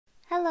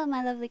Hello,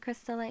 my lovely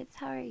Crystallites.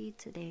 How are you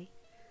today?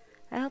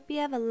 I hope you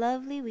have a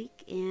lovely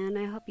week, and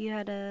I hope you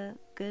had a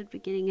good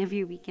beginning of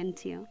your weekend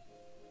too.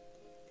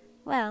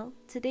 Well,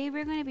 today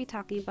we're going to be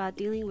talking about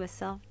dealing with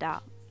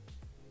self-doubt.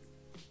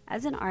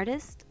 As an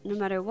artist, no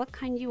matter what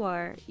kind you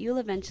are, you'll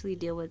eventually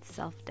deal with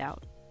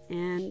self-doubt.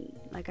 And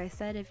like I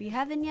said, if you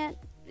haven't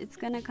yet, it's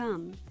gonna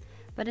come.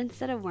 But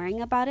instead of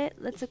worrying about it,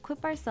 let's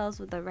equip ourselves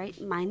with the right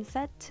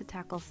mindset to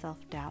tackle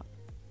self-doubt.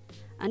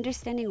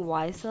 Understanding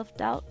why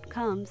self-doubt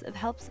comes, it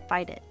helps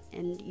fight it,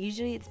 and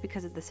usually it's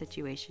because of the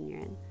situation you're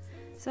in.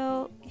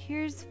 So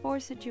here's 4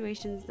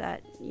 situations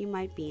that you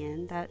might be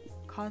in that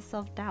cause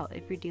self-doubt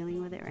if you're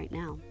dealing with it right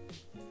now.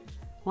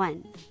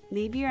 1.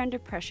 Maybe you're under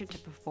pressure to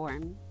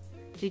perform.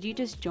 Did you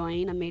just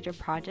join a major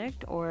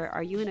project, or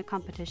are you in a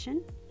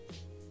competition?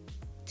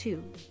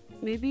 2.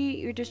 Maybe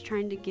you're just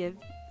trying to give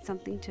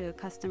something to a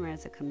customer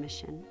as a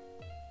commission.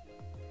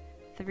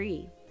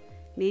 3.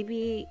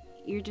 Maybe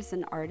you're just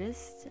an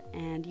artist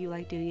and you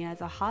like doing it as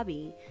a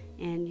hobby,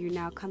 and you're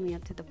now coming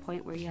up to the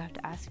point where you have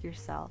to ask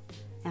yourself,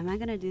 am I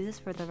going to do this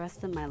for the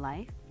rest of my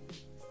life?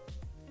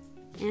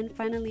 And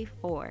finally,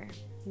 4.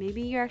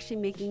 Maybe you're actually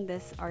making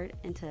this art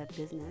into a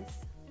business.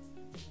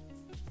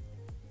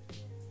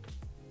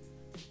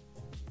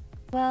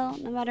 Well,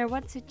 no matter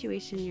what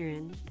situation you're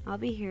in, I'll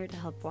be here to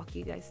help walk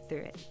you guys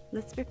through it.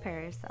 Let's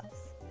prepare ourselves.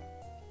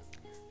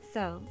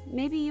 So,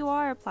 maybe you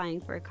are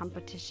applying for a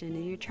competition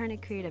and you're trying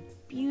to create a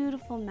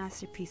beautiful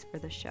masterpiece for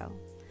the show.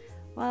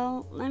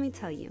 Well, let me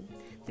tell you,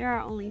 there are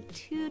only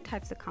 2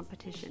 types of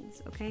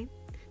competitions, okay?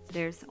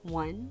 There's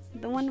 1,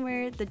 the one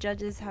where the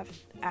judges have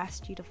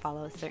asked you to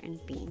follow a certain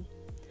theme.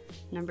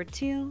 Number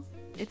 2,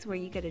 it's where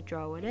you get to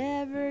draw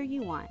whatever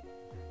you want.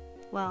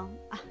 Well,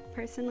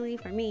 personally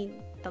for me,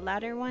 the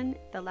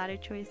latter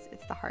choice,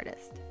 it's the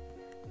hardest.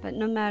 But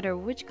no matter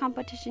which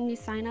competition you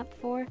sign up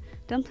for,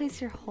 don't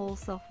place your whole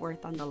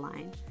self-worth on the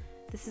line.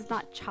 This is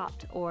not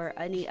Chopped or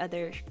any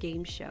other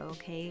game show,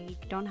 okay? You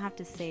don't have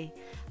to say,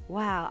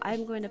 wow,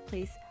 I'm going to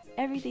place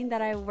everything that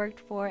I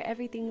worked for,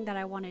 everything that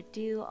I want to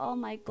do, all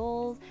my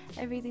goals,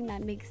 everything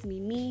that makes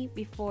me me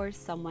before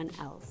someone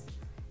else.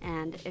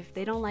 And if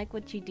they don't like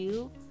what you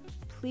do,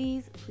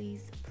 please,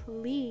 please,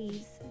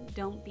 please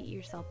don't beat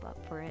yourself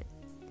up for it.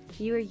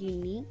 You are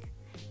unique.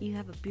 You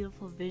have a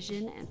beautiful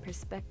vision and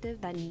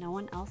perspective that no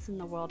one else in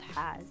the world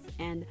has.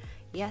 And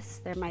yes,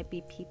 there might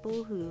be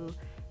people who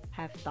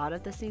have thought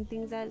of the same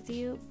things as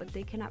you, but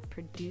they cannot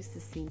produce the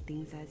same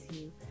things as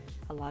you.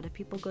 A lot of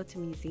people go to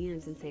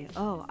museums and say,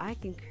 oh, I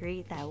can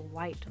create that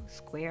white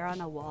square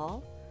on a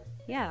wall.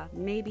 Yeah,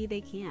 maybe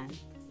they can.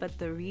 But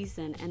the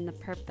reason and the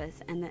purpose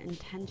and the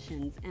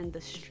intentions and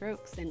the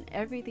strokes and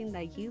everything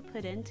that you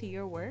put into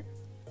your work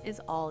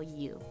is all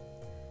you.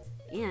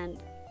 And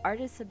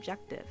art is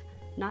subjective.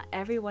 Not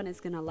everyone is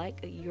going to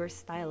like your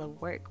style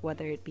of work,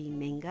 whether it be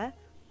manga,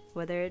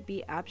 whether it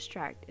be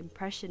abstract,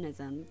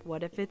 impressionism,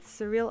 what if it's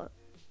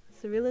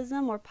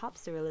surrealism or pop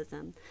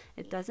surrealism.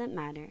 It doesn't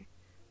matter.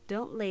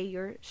 Don't lay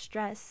your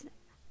stress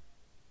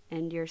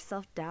and your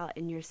self-doubt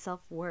and your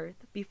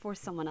self-worth before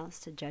someone else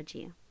to judge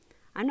you.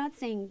 I'm not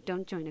saying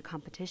don't join a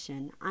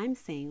competition. I'm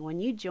saying when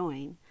you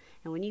join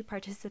and when you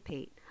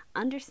participate,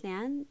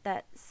 understand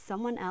that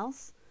someone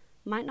else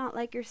might not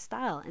like your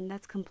style, and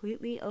that's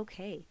completely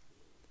okay.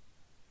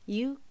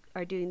 You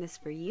are doing this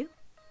for you.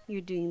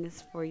 You're doing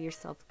this for your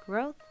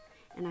self-growth,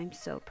 and I'm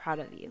so proud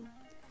of you.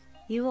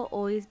 You will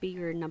always be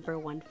your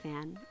 #1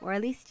 fan, or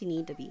at least you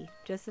need to be,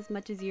 just as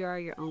much as you are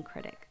your own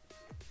critic.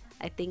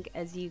 I think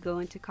as you go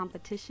into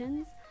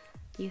competitions,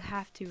 you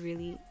have to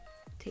really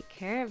take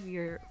care of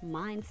your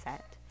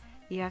mindset.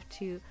 You have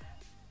to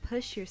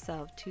push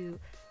yourself to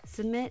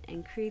submit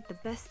and create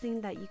the best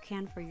thing that you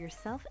can for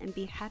yourself and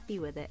be happy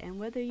with it. And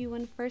whether you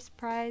win first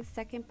prize,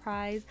 second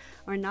prize,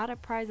 or not a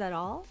prize at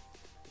all,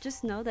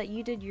 just know that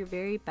you did your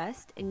very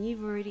best and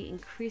you've already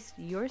increased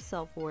your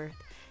self-worth.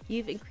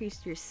 You've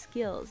increased your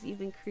skills,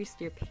 you've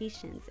increased your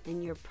patience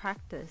and your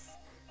practice.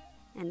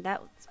 And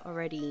that's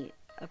already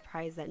a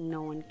prize that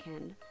no one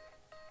can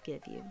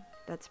give you.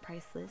 That's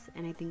priceless,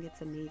 and I think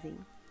it's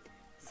amazing.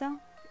 So,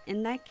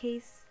 in that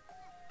case,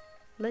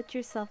 let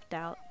your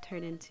self-doubt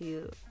turn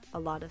into a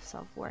lot of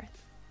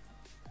self-worth.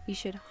 You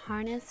should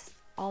harness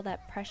all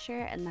that pressure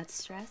and that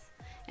stress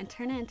and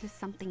turn it into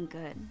something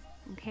good,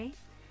 okay?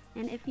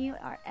 And if you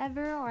are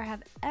ever or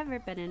have ever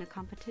been in a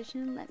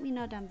competition, let me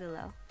know down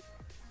below.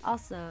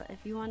 Also,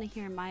 if you want to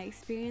hear my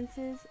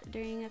experiences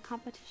during a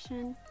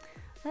competition,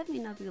 let me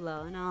know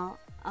below and I'll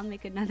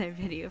make another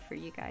video for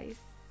you guys.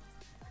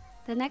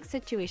 The next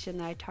situation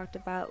that I talked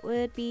about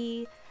would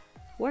be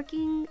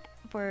working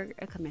for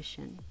a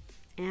commission.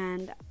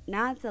 And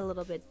now it's a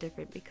little bit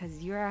different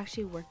because you're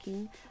actually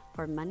working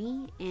for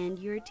money and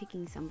you're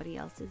taking somebody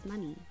else's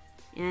money.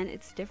 And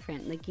it's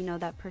different. Like, you know,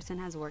 that person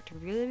has worked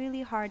really,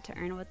 really hard to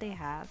earn what they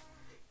have,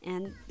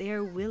 and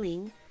they're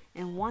willing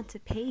and want to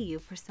pay you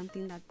for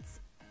something that's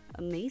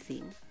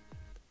amazing.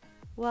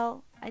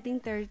 Well, I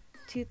think there are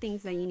 2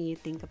 things that you need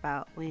to think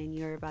about when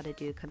you're about to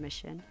do a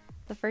commission.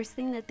 The first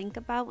thing to think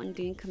about when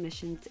doing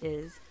commissions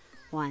is,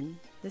 1,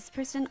 this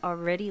person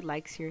already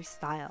likes your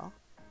style.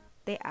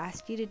 they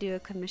asked you to do a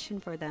commission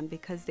for them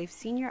because they've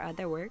seen your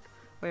other work,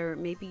 where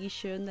maybe you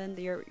showed them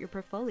your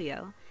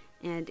portfolio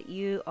and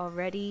you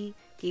already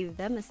gave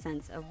them a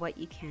sense of what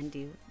you can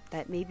do,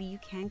 that maybe you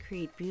can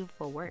create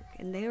beautiful work,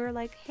 and they were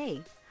like,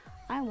 hey,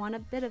 I want a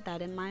bit of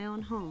that in my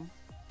own home.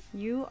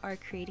 You are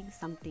creating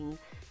something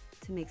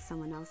to make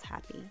someone else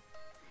happy.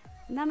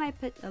 And that might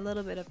put a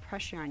little bit of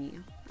pressure on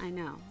you. I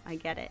know, I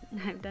get it.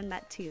 I've done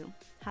that too.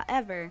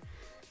 However,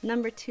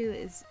 number 2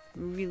 is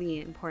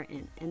really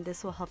important, and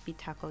this will help you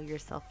tackle your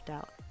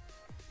self-doubt.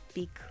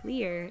 Be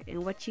clear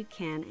in what you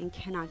can and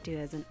cannot do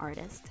as an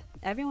artist.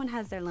 Everyone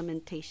has their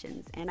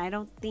limitations, and I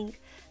don't think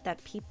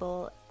that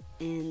people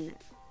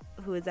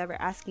who is ever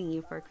asking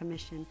you for a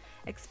commission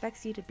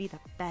expects you to be the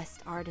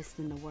best artist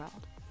in the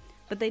world.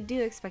 But they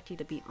do expect you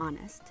to be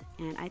honest,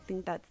 and I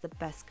think that's the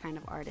best kind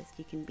of artist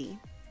you can be.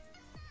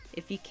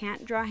 If you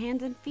can't draw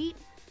hands and feet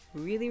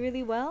really,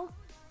 really well,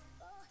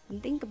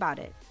 then think about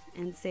it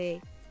and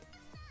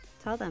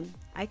tell them,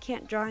 I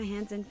can't draw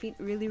hands and feet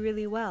really,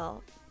 really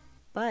well.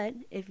 But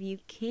if you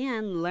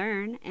can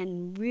learn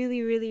and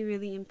really, really,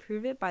 really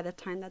improve it by the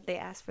time that they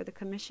ask for the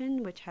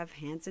commission, which have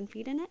hands and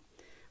feet in it,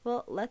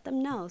 well, let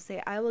them know.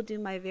 Say, I will do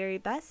my very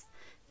best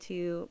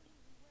to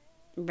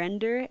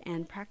render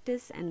and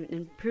practice and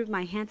improve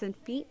my hands and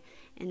feet,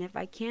 and if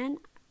I can,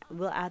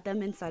 we'll add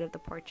them inside of the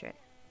portrait.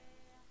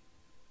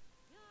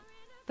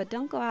 But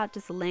don't go out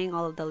just laying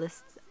all of the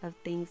lists of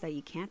things that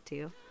you can't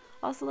do.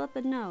 Also let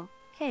them know,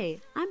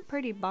 hey, I'm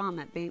pretty bomb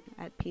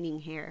at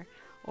painting hair,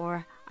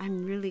 or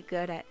I'm really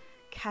good at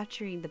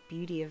capturing the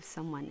beauty of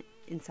someone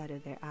inside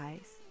of their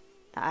eyes.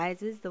 The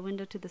eyes is the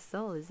window to the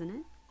soul, isn't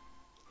it?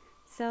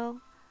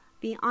 So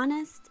be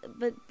honest,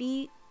 but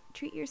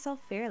treat yourself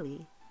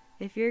fairly.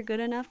 If you're good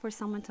enough for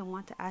someone to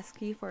want to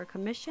ask you for a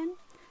commission,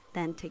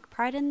 then take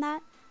pride in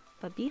that,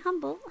 but be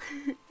humble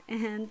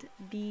and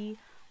be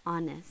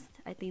honest.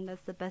 I think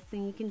that's the best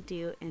thing you can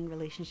do in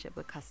relationship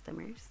with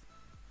customers.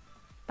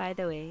 By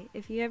the way,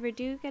 if you ever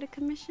do get a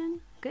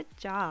commission, good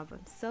job.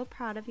 I'm so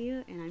proud of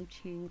you and I'm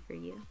cheering for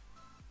you.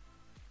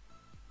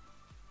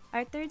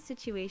 Our third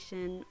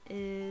situation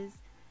is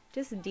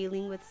just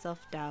dealing with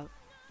self-doubt,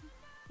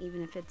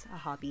 even if it's a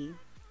hobby,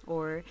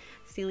 or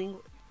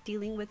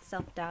dealing with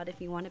self-doubt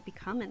if you want to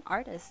become an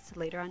artist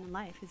later on in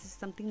life. Is this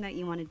something that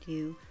you want to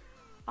do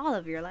all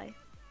of your life?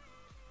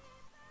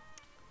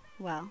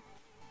 Well,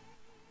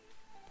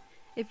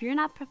 if you're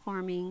not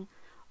performing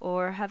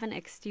or have an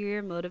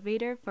exterior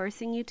motivator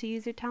forcing you to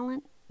use your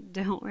talent,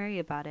 don't worry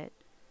about it.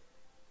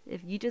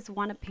 If you just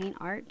want to paint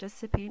art just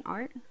to paint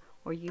art,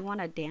 or you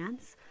want to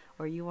dance,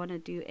 or you want to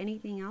do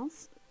anything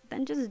else,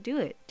 then just do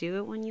it. Do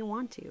it when you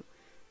want to.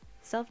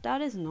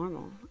 Self-doubt is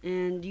normal,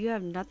 and you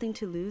have nothing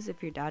to lose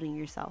if you're doubting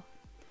yourself.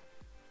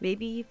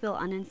 Maybe you feel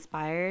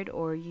uninspired,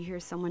 or you hear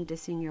someone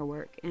dissing your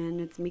work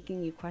and it's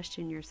making you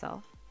question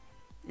yourself.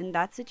 In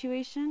that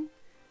situation,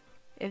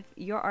 if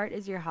your art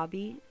is your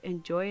hobby,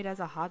 enjoy it as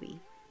a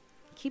hobby.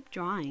 Keep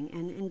drawing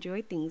and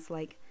enjoy things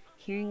like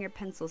hearing your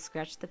pencil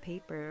scratch the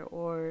paper,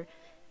 or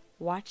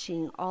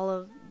watching all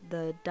of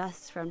the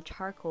dust from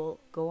charcoal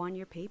go on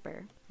your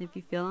paper. If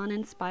you feel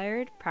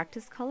uninspired,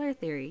 practice color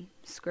theory,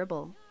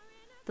 scribble.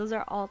 Those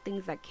are all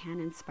things that can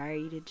inspire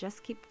you to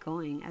just keep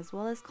going, as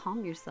well as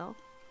calm yourself.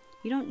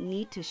 You don't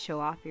need to show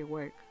off your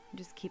work.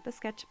 Just keep a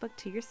sketchbook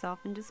to yourself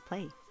and just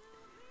play.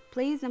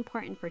 Play is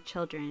important for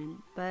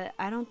children, but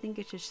I don't think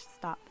it should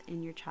stop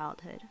in your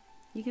childhood.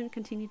 You can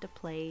continue to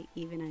play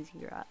even as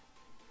you grow up.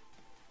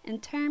 In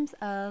terms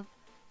of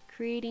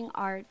creating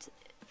art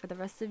for the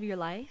rest of your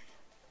life,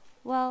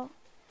 well,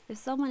 if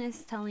someone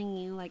is telling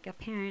you, like a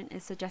parent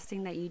is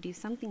suggesting that you do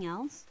something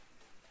else,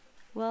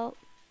 well,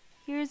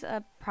 here's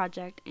a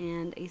project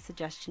and a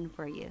suggestion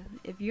for you.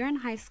 If you're in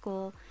high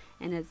school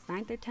and it's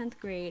 9th or 10th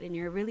grade and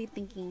you're really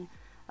thinking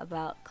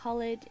about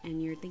college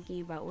and you're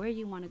thinking about where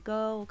you want to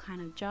go, what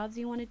kind of jobs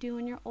you want to do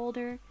when you're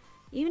older,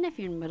 even if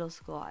you're in middle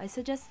school, I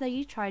suggest that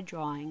you try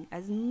drawing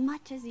as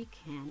much as you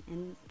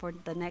can for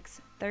the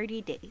next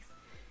 30 days.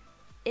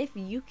 If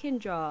you can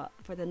draw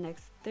for the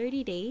next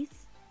 30 days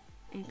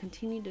and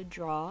continue to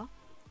draw,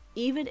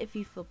 even if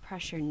you feel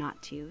pressure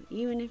not to,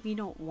 even if you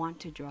don't want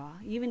to draw,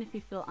 even if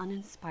you feel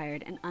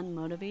uninspired and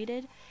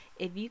unmotivated,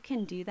 if you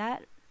can do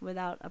that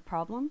without a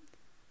problem,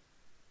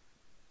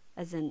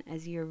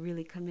 as you're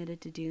really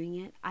committed to doing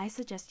it, I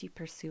suggest you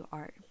pursue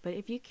art. But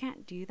if you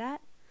can't do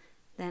that,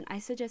 then I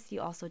suggest you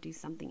also do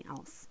something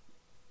else.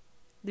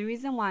 The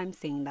reason why I'm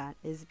saying that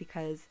is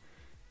because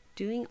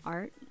doing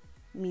art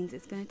means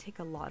it's going to take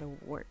a lot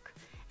of work.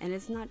 And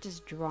it's not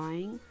just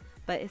drawing,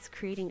 but it's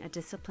creating a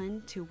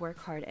discipline to work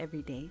hard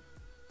every day.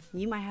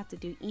 You might have to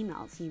do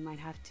emails, you might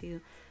have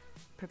to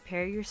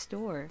prepare your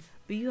store,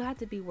 but you have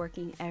to be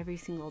working every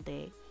single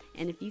day.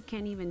 And if you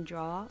can't even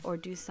draw or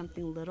do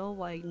something little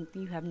while you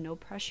have no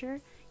pressure,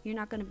 you're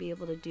not going to be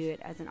able to do it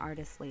as an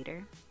artist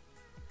later.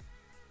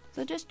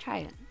 So just try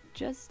it.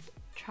 Just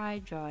try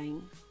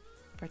drawing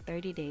for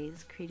 30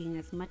 days, creating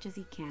as much as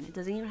you can. It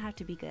doesn't even have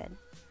to be good,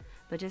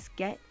 but just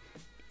get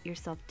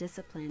yourself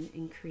disciplined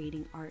in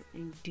creating art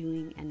and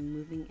doing and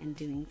moving and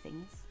doing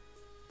things.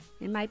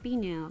 It might be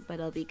new, but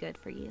it'll be good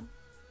for you.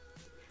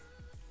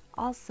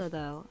 Also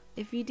though,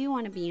 if you do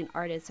want to be an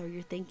artist or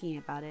you're thinking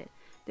about it,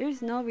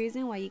 there's no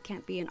reason why you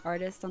can't be an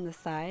artist on the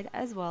side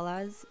as well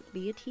as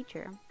be a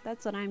teacher.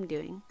 That's what I'm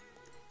doing.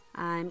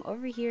 I'm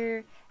over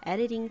here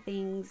editing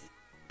things,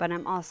 but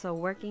I'm also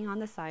working on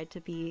the side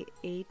to be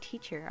a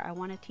teacher. I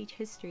want to teach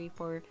history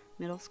for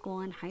middle school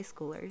and high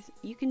schoolers.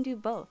 You can do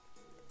both.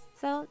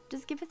 So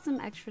just give it some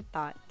extra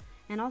thought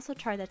and also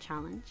try the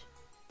challenge.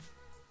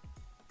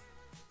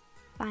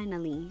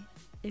 Finally,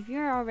 if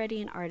you're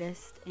already an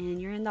artist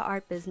and you're in the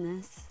art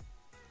business,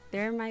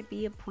 there might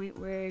be a point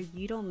where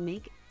you don't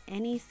make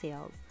any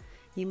sales.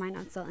 You might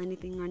not sell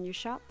anything on your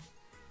shop.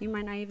 You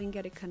might not even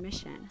get a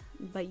commission,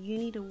 but you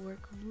need to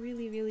work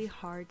really, really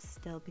hard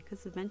still,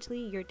 because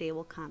eventually your day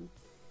will come.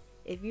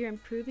 If you're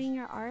improving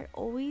your art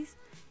always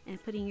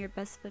and putting your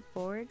best foot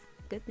forward,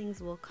 good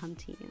things will come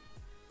to you.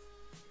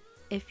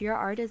 If your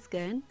art is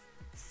good,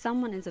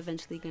 someone is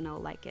eventually gonna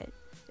like it.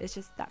 It's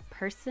just that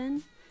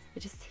person.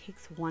 It just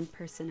takes one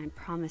person, I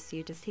promise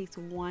you. It just takes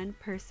one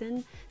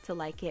person to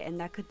like it, and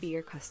that could be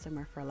your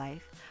customer for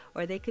life.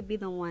 Or they could be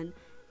the one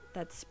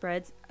that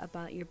spreads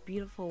about your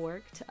beautiful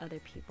work to other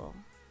people.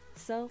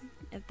 So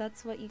if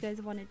that's what you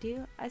guys want to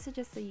do, I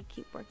suggest that you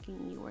keep working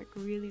and you work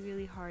really,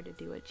 really hard to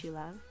do what you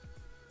love.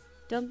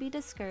 Don't be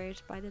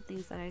discouraged by the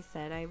things that I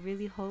said. I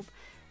really hope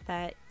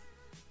that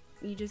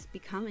you just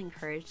become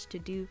encouraged to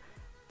do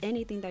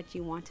anything that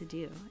you want to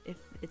do. If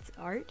it's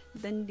art,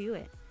 then do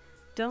it.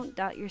 Don't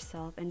doubt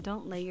yourself and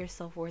don't lay your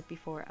self-worth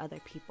before other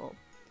people.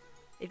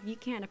 If you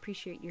can't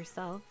appreciate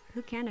yourself,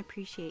 who can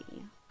appreciate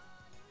you?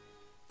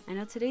 I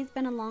know today's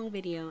been a long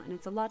video and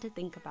it's a lot to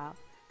think about.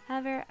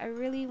 However, I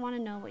really want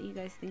to know what you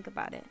guys think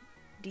about it.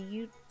 Do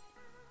you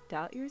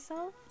doubt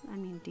yourself? I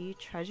mean, do you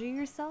treasure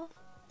yourself?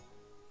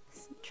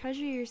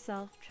 Treasure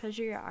yourself,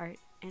 treasure your art,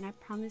 and I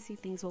promise you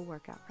things will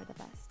work out for the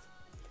best.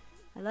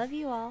 I love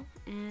you all,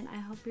 and I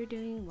hope you're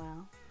doing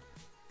well.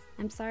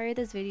 I'm sorry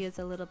this video is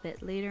a little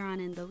bit later on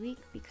in the week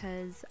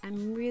because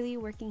I'm really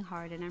working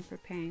hard and I'm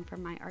preparing for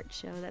my art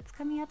show that's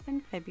coming up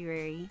in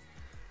February.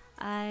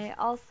 I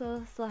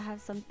also still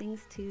have some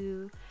things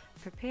to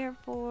prepare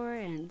for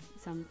and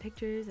some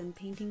pictures and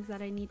paintings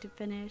that I need to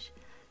finish.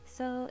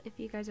 So if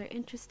you guys are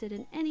interested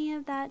in any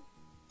of that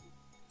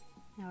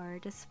or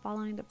just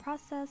following the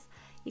process,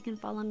 you can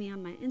follow me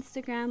on my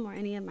Instagram or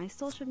any of my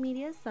social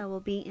medias that will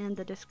be in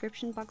the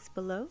description box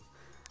below.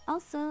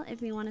 Also,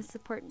 if you want to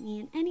support me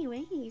in any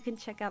way, you can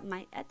check out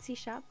my Etsy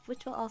shop,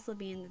 which will also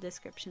be in the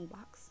description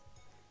box.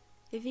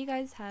 If you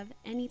guys have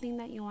anything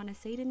that you want to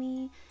say to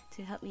me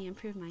to help me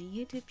improve my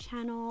YouTube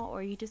channel,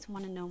 or you just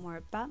want to know more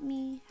about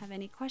me, have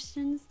any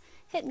questions,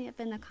 hit me up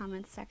in the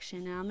comments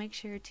section and I'll make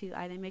sure to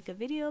either make a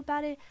video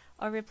about it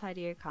or reply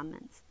to your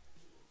comments.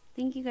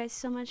 Thank you guys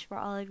so much for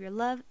all of your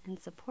love and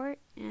support,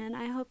 and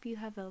I hope you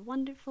have a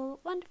wonderful,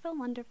 wonderful,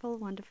 wonderful,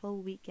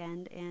 wonderful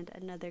weekend and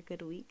another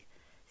good week.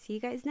 See you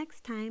guys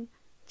next time.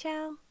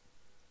 Ciao!